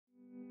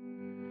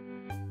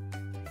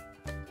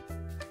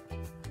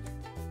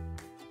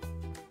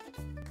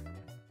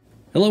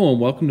Hello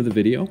and welcome to the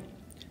video.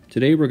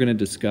 Today we're going to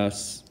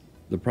discuss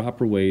the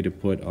proper way to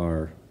put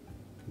our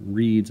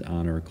reeds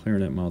on our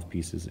clarinet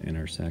mouthpieces and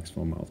our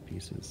saxophone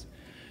mouthpieces.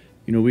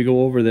 You know, we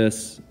go over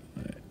this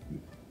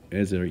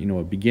as a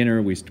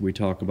beginner. We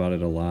talk about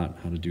it a lot,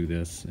 how to do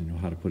this and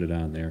how to put it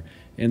on there.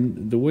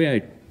 And the way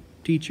I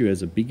teach you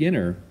as a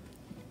beginner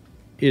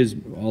is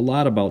a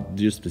lot about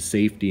just the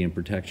safety and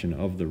protection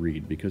of the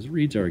reed, because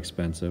reeds are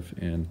expensive,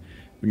 and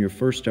when you're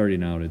first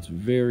starting out it's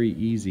very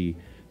easy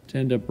to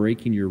end up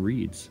breaking your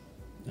reeds.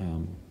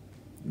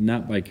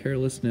 Not by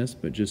carelessness,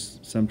 but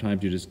just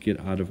sometimes you just get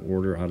out of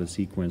order, out of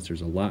sequence.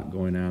 There's a lot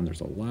going on. There's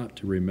a lot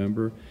to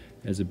remember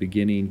as a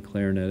beginning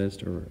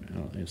clarinetist or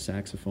a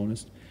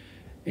saxophonist,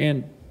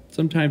 and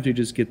sometimes you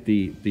just get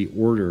the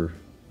order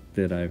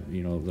that I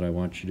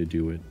want you to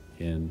do it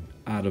in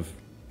out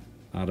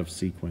of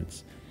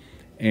sequence,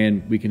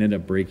 and we can end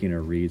up breaking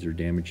our reeds or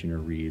damaging our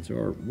reeds,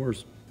 or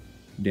worse,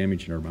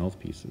 damaging our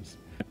mouthpieces.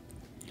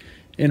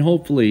 And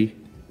hopefully,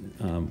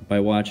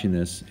 by watching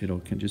this,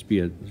 can just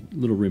be a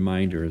little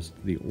reminder as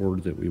to the order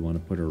that we want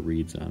to put our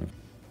reeds on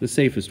the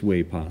safest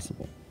way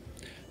possible.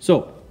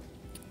 So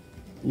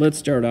let's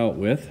start out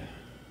with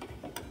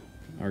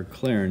our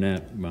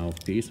clarinet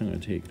mouthpiece. I'm going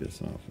to take this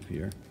off of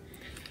here.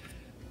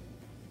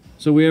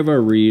 So we have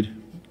our reed,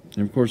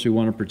 and of course we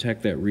want to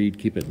protect that reed,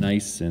 keep it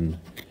nice and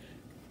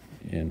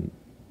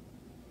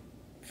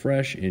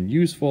fresh and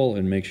useful,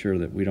 and make sure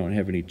that we don't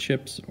have any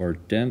chips or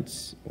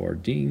dents or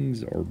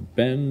dings or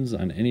bends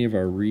on any of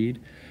our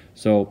reed.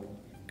 So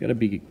got to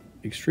be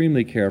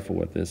extremely careful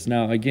with this.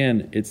 Now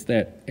again, it's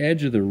that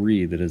edge of the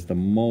reed that is the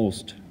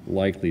most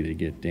likely to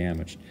get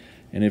damaged.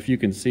 And if you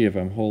can see, if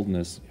I'm holding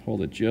this,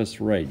 hold it just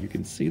right, you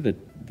can see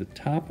that the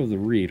top of the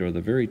reed, or the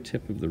very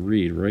tip of the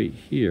reed right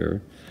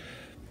here,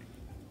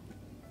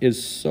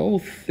 is so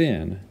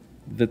thin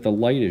that the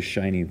light is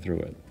shining through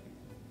it.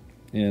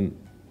 And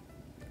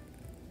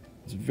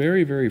it's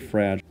very, very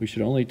fragile. We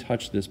should only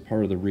touch this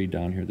part of the reed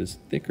down here, this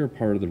thicker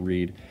part of the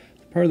reed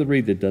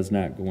that does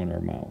not go in our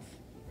mouth.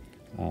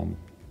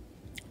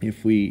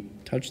 If we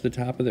touch the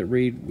top of that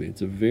reed,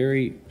 it's a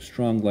very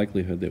strong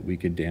likelihood that we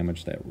could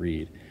damage that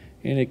reed.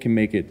 And it can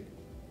make it,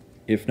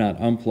 if not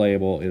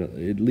unplayable,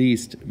 at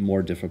least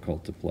more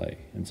difficult to play.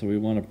 And so we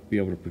want to be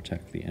able to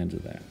protect the end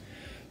of that.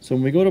 So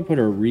when we go to put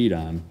our reed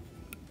on,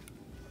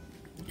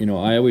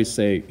 I always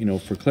say,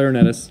 for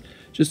clarinetists,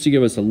 just to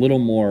give us a little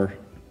more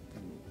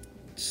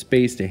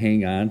space to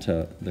hang on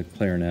to the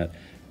clarinet,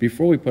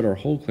 before we put our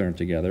whole clarinet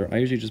together, I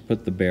usually just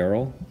put the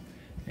barrel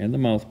and the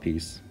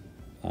mouthpiece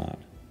on.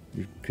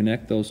 You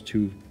connect those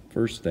two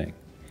first thing.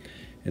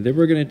 And then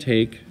we're going to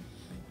take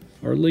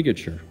our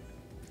ligature,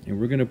 and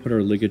we're going to put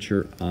our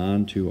ligature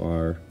onto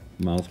our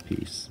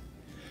mouthpiece.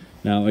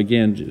 Now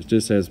again,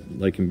 just as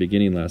like in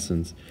beginning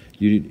lessons,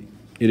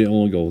 it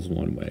only goes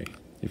one way.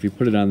 If you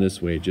put it on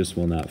this way, it just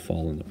will not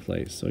fall into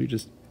place. So you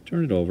just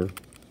turn it over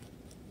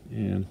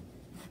and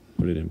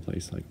put it in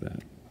place like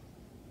that.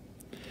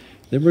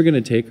 Then we're going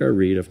to take our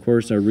reed. Of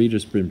course, our reed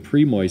has been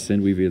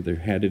pre-moistened. We've either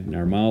had it in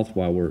our mouth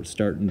while we're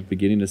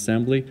beginning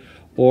assembly,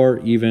 or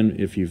even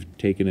if you've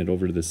taken it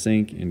over to the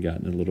sink and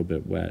gotten it a little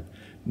bit wet.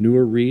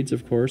 Newer reeds,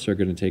 of course, are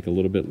going to take a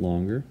little bit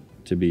longer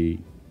to be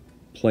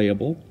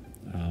playable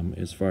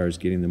as far as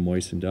getting them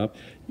moistened up.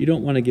 You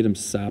don't want to get them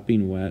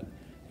sopping wet,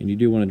 and you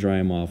do want to dry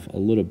them off a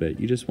little bit.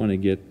 You just want to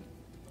get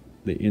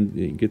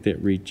that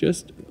reed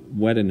just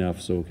wet enough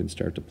so it can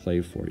start to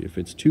play for you. If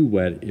it's too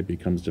wet, it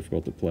becomes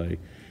difficult to play,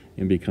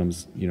 and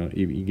becomes, you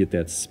get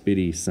that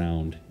spitty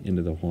sound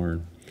into the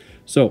horn.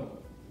 So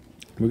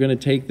we're going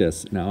to take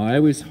this. Now I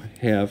always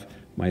have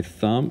my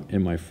thumb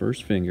and my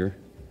first finger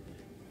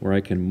where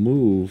I can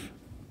move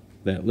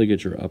that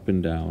ligature up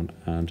and down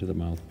onto the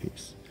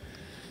mouthpiece.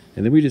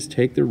 And then we just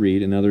take the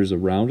reed, and now there's a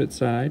rounded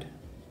side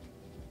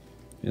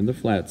and the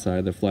flat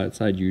side. The flat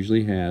side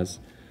usually has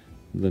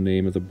the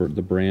name of the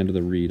brand of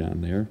the reed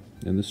on there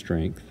and the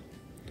strength.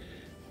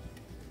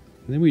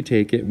 And then we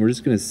take it and we're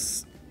just going to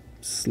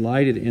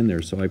slide it in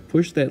there. So I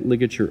push that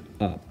ligature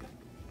up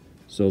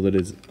so that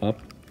it's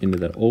up into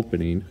that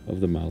opening of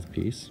the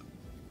mouthpiece.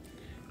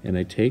 And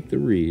I take the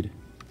reed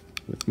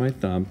with my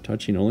thumb,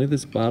 touching only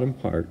this bottom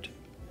part,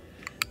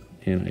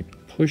 and I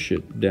push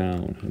it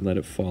down and let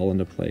it fall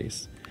into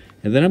place.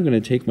 And then I'm going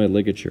to take my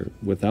ligature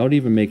without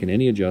even making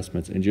any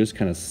adjustments and just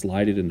kind of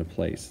slide it into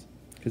place.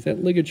 Because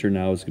that ligature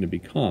now is going to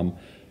become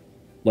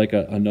like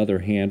another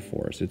hand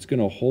for us. It's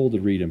going to hold the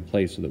reed in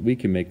place so that we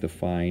can make the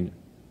fine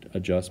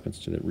adjustments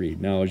to the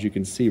reed. Now, as you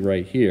can see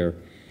right here,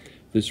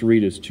 this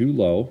reed is too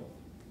low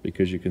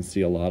because you can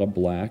see a lot of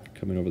black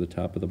coming over the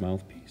top of the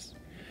mouthpiece.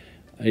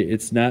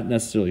 It's not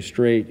necessarily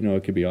straight,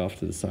 it could be off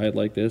to the side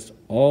like this.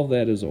 All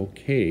that is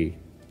okay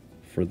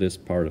for this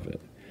part of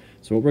it.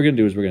 So what we're going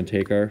to do is we're going to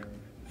take our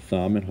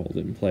thumb and hold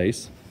it in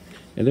place,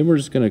 and then we're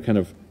just going to kind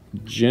of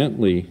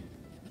gently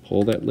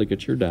pull that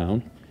ligature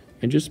down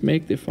and just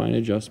make the fine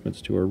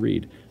adjustments to our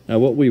reed. Now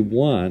what we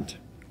want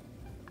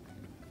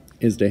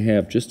is to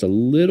have just a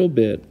little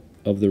bit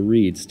of the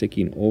reed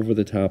sticking over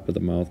the top of the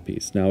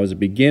mouthpiece. Now as a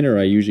beginner,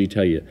 I usually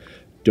tell you,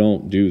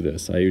 don't do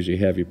this. I usually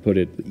have you put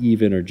it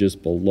even or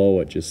just below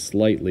it, just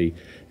slightly.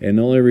 And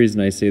the only reason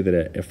I say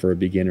that for a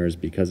beginner is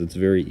because it's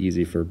very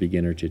easy for a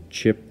beginner to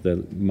chip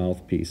the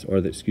mouthpiece,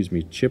 or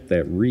chip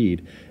that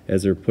reed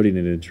as they're putting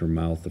it into their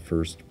mouth the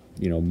first,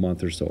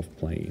 month or so of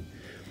playing.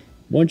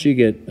 Once you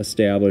get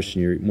established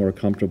and you're more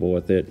comfortable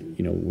with it,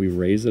 we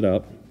raise it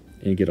up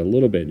and get a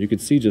little bit. You can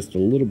see just a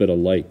little bit of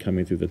light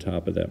coming through the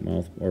top of that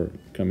mouth, or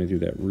coming through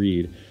that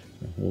reed.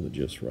 I'll hold it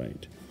just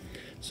right.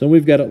 So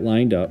we've got it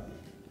lined up.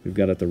 We've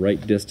got it the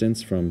right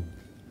distance from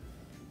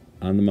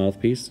on the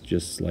mouthpiece,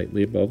 just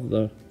slightly above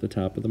the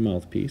top of the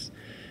mouthpiece.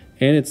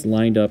 And it's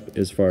lined up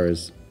as far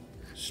as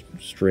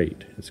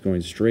straight. It's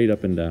going straight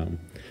up and down.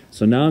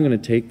 So now I'm going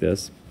to take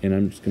this and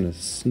I'm just going to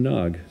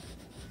snug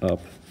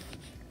up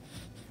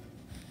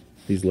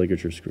these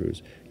ligature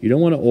screws. You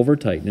don't want to over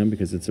tighten them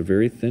because it's a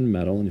very thin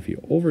metal, and if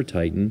you over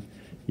tighten,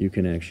 you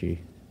can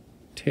actually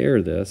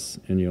tear this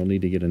and you'll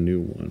need to get a new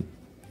one.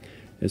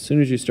 As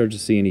soon as you start to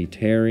see any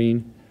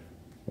tearing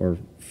or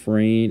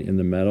fraying in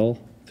the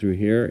metal through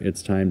here,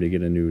 it's time to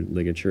get a new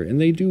ligature.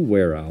 And they do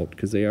wear out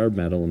because they are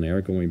metal and they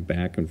are going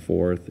back and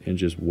forth and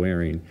just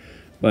wearing.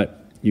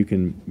 But you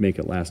can make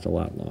it last a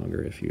lot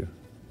longer if you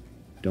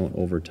don't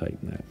over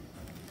tighten that.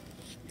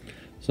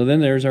 So then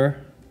there's our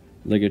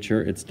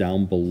ligature. It's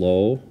down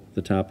below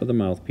the top of the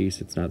mouthpiece.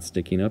 It's not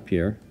sticking up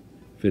here.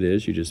 If it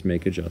is, you just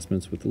make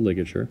adjustments with the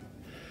ligature.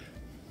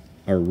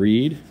 Our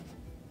reed,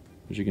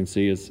 as you can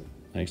see, is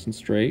nice and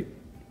straight.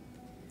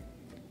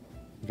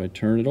 If I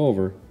turn it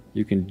over,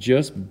 you can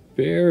just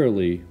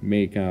barely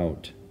make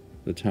out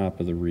the top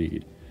of the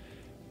reed.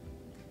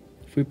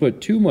 If we put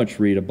too much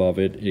reed above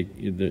it,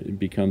 it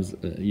becomes,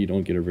 you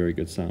don't get a very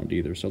good sound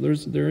either. So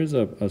there is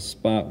a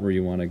spot where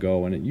you want to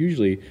go, and it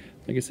usually,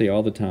 like I say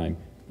all the time,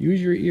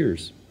 use your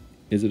ears.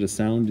 Is it a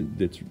sound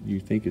that you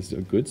think is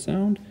a good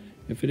sound?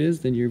 If it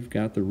is, then you've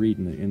got the reed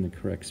in the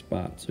correct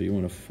spot. So you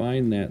want to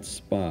find that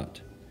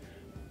spot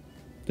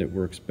that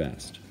works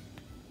best.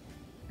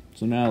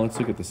 So now let's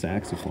look at the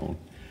saxophone.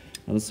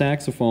 Now the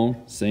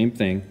saxophone, same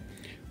thing.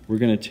 We're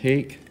going to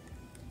take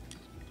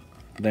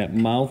that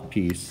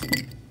mouthpiece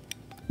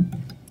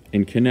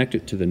and connect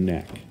it to the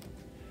neck.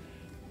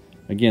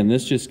 Again,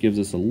 this just gives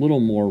us a little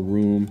more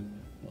room,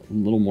 a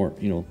little more,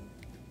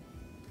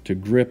 to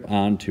grip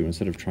onto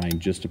instead of trying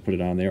just to put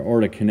it on there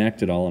or to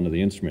connect it all onto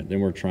the instrument. Then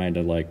we're trying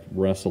to like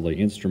wrestle the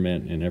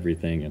instrument and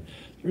everything, and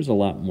there's a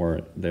lot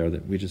more there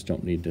that we just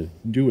don't need to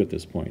do at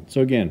this point.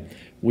 So again,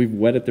 we've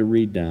wetted the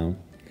reed down.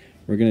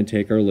 We're going to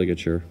take our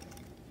ligature,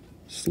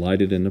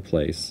 slide it into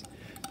place.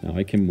 Now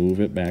I can move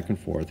it back and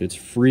forth. It's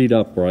freed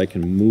up where I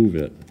can move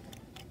it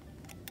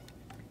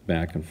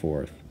back and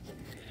forth.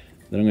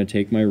 Then I'm going to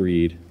take my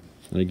reed,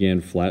 and again,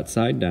 flat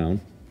side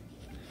down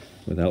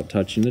without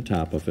touching the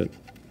top of it,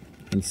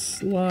 and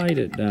slide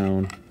it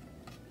down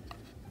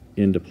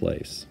into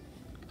place.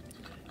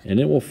 And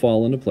it will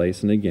fall into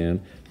place, and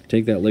again,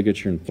 take that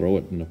ligature and throw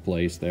it into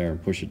place there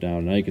and push it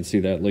down. Now you can see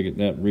that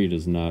that reed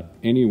is not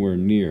anywhere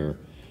near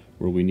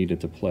where we need it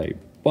to play.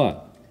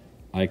 But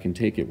I can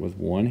take it with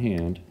one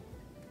hand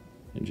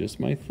and just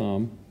my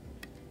thumb,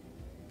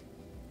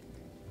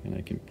 and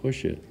I can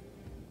push it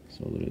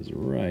so that it's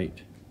right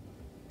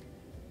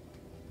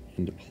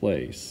into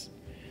place.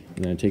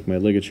 And then I take my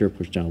ligature,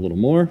 push down a little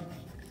more,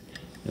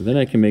 and then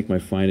I can make my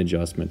fine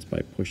adjustments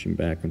by pushing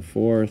back and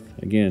forth.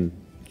 Again,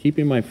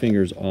 keeping my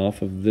fingers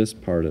off of this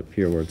part up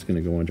here where it's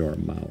going to go into our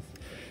mouth.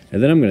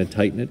 And then I'm going to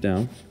tighten it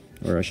down,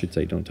 or I should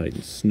say don't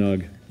tighten,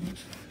 snug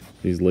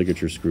these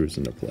ligature screws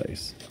into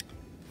place.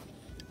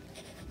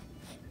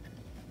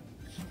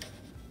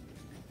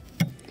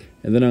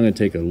 And then I'm going to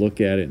take a look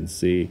at it and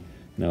see.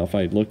 Now if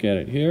I look at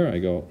it here, I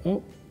go,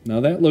 oh, now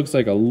that looks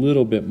like a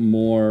little bit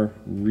more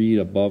reed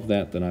above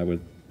that than I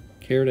would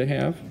care to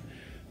have.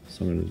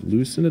 So I'm going to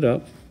loosen it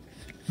up.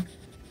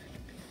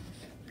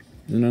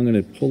 And I'm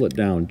going to pull it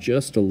down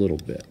just a little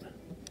bit.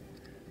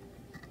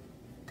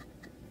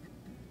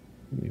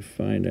 Let me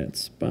find that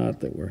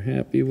spot that we're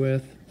happy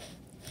with.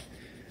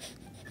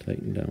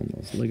 Tighten down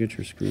those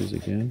ligature screws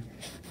again.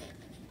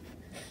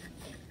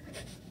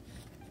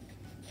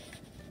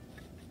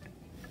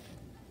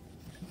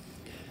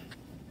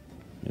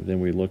 And then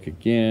we look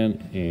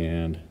again,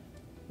 and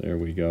there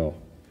we go.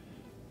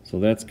 So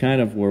that's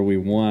kind of where we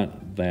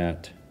want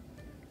that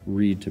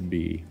reed to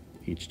be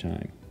each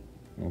time.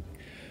 Okay.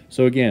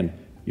 So again,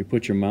 you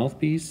put your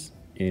mouthpiece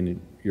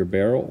in your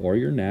barrel or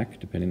your neck,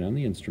 depending on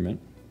the instrument.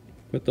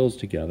 Put those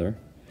together.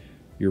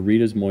 Your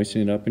reed is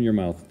moistening up in your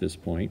mouth at this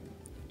point.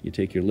 You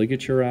take your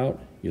ligature out,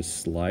 you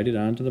slide it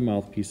onto the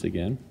mouthpiece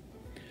again,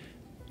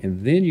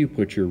 and then you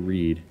put your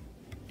reed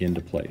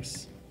into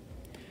place.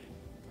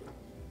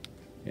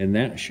 And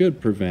that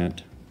should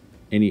prevent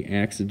any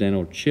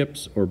accidental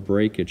chips or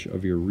breakage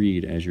of your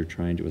reed as you're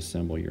trying to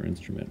assemble your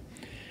instrument.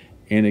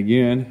 And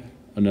again,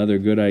 another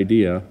good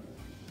idea,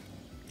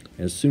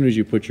 as soon as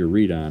you put your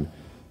reed on,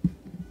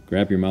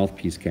 grab your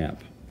mouthpiece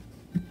cap,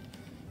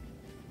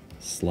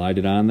 slide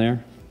it on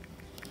there,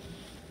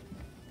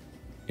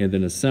 and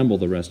then assemble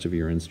the rest of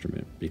your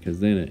instrument, because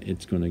then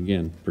it's going to,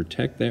 again,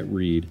 protect that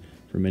reed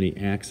from any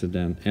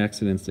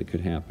accidents that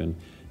could happen.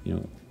 You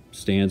know,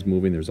 stands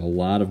moving, there's a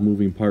lot of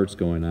moving parts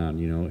going on.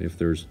 You know, if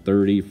there's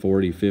 30,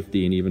 40,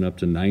 50, and even up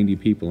to 90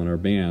 people in our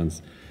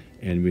bands,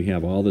 and we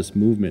have all this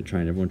movement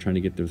everyone trying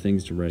to get their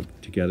things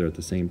together at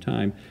the same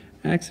time,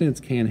 accidents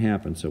can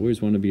happen. So we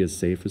always want to be as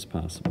safe as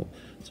possible.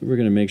 So we're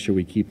going to make sure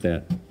we keep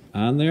that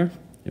on there,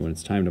 and when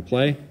it's time to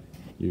play,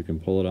 you can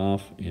pull it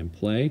off and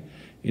play.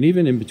 And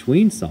even in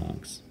between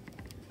songs,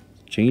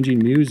 changing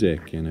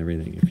music and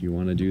everything, if you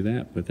want to do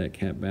that, put that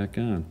cap back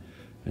on.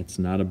 That's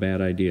not a bad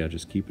idea.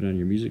 Just keep it on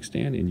your music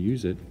stand and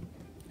use it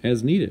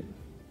as needed.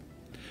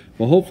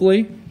 Well,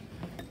 hopefully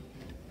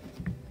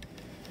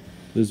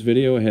this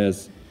video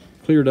has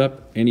cleared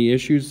up any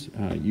issues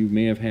you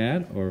may have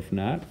had, or if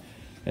not,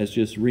 has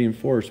just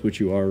reinforced what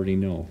you already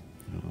know.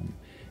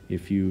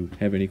 If you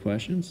have any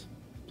questions,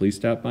 please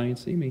stop by and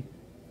see me.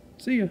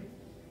 See ya.